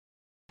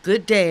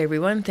Good day,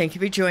 everyone. Thank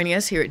you for joining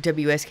us here at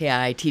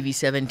WSKI TV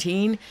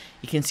 17.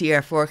 You can see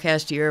our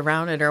forecast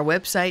year-round at our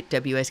website,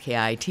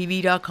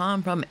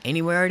 WSKITV.com, from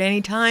anywhere at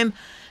any time.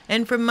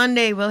 And for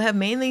Monday, we'll have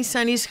mainly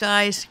sunny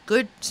skies,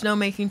 good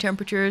snowmaking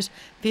temperatures,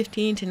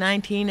 15 to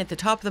 19 at the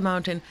top of the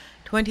mountain,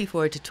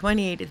 24 to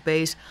 28 at the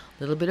base.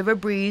 A little bit of a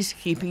breeze,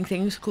 keeping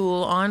things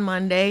cool on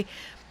Monday.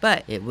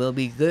 But it will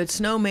be good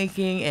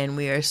snowmaking, and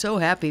we are so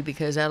happy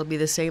because that'll be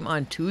the same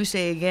on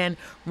Tuesday again,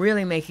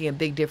 really making a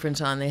big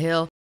difference on the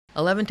hill.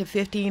 11 to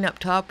 15 up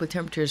top with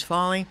temperatures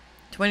falling,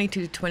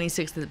 22 to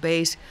 26 at the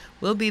base.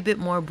 Will be a bit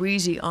more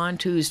breezy on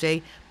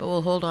Tuesday, but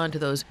we'll hold on to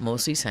those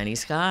mostly sunny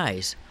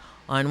skies.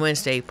 On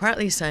Wednesday,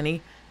 partly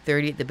sunny,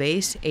 30 at the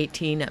base,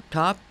 18 up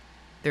top.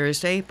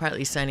 Thursday,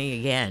 partly sunny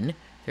again,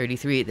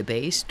 33 at the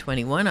base,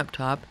 21 up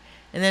top.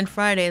 And then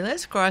Friday,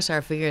 let's cross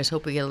our fingers,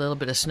 hope we get a little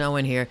bit of snow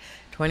in here.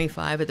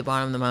 25 at the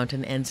bottom of the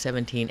mountain and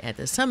 17 at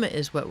the summit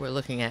is what we're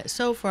looking at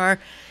so far.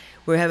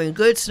 We're having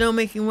good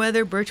snowmaking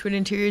weather. Birchwood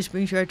Interiors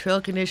brings you our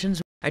trail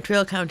conditions. Our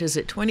trail count is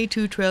at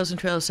 22 trails and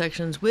trail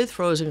sections with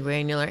frozen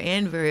granular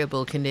and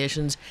variable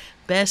conditions.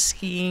 Best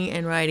skiing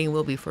and riding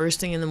will be first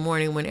thing in the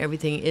morning when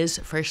everything is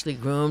freshly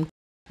groomed.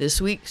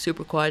 This week,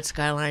 Super Quad,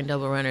 Skyline,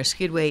 Double Runner,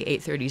 Skidway,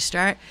 8:30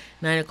 start,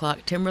 9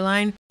 o'clock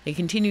Timberline. They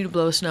continue to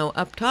blow snow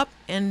up top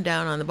and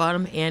down on the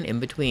bottom and in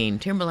between.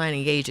 Timberline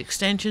and Gauge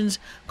extensions,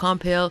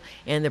 Comp Hill,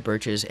 and the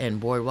Birches and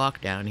Boardwalk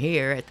down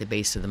here at the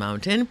base of the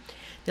mountain.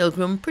 They'll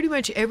groom pretty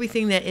much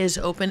everything that is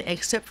open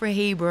except for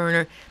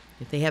Hayburner.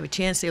 If they have a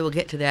chance, they will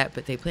get to that,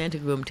 but they plan to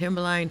groom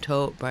Timberline,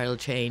 Tote, Bridle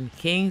Chain,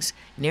 Kings,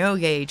 Narrow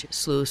Gauge,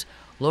 Sluice,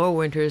 Lower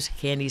Winters,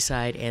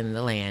 Candyside, and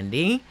the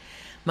Landing.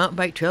 Mountain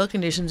bike trail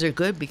conditions are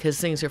good because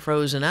things are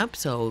frozen up,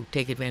 so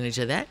take advantage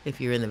of that if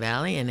you're in the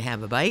valley and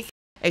have a bike.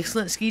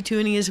 Excellent ski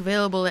tuning is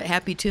available at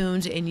Happy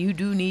Tunes, and you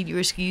do need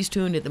your skis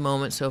tuned at the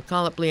moment, so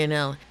call up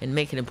Leonel and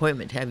make an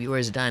appointment to have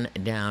yours done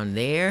down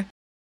there.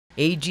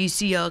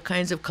 AGC, all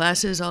kinds of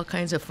classes, all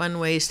kinds of fun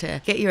ways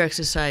to get your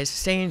exercise,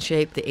 stay in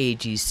shape, the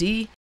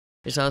AGC.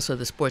 There's also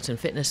the Sports and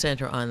Fitness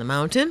Center on the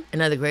mountain,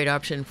 another great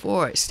option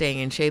for staying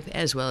in shape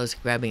as well as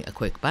grabbing a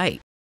quick bite.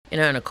 And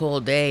on a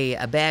cold day,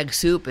 a bag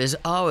soup is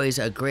always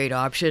a great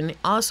option.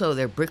 Also,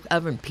 their brick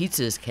oven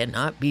pizzas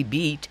cannot be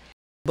beat.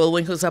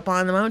 Bullwinkle's up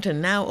on the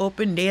mountain, now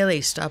open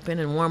daily. Stop in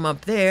and warm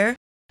up there.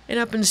 And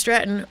up in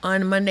Stratton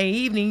on Monday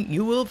evening,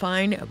 you will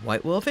find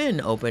White Wolf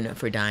Inn open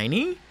for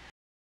dining.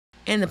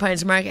 And the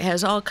Pines Market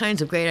has all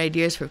kinds of great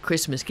ideas for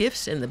Christmas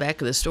gifts in the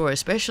back of the store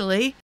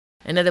especially.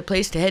 Another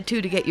place to head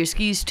to get your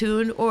skis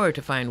tuned or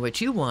to find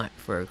what you want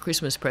for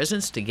Christmas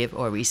presents to give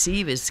or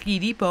receive is Ski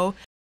Depot.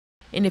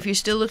 And if you're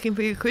still looking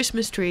for your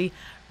Christmas tree,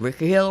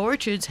 Ricker Hill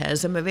Orchards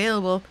has them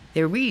available.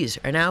 Their wreaths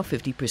are now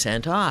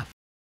 50% off.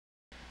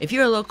 If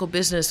you're a local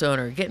business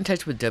owner, get in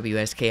touch with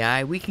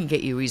WSKI. We can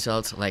get you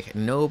results like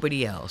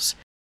nobody else.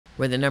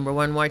 We're the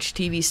 #1 watched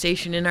TV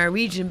station in our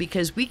region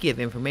because we give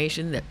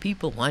information that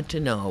people want to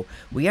know.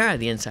 We are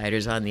the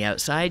insiders on the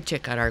outside.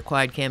 Check out our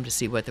quad cam to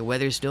see what the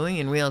weather's doing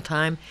in real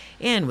time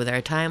and with our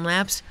time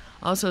lapse.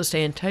 Also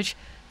stay in touch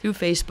through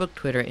Facebook,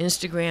 Twitter,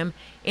 Instagram,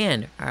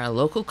 and our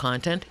local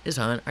content is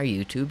on our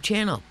YouTube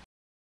channel.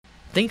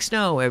 Think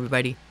snow,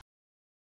 everybody.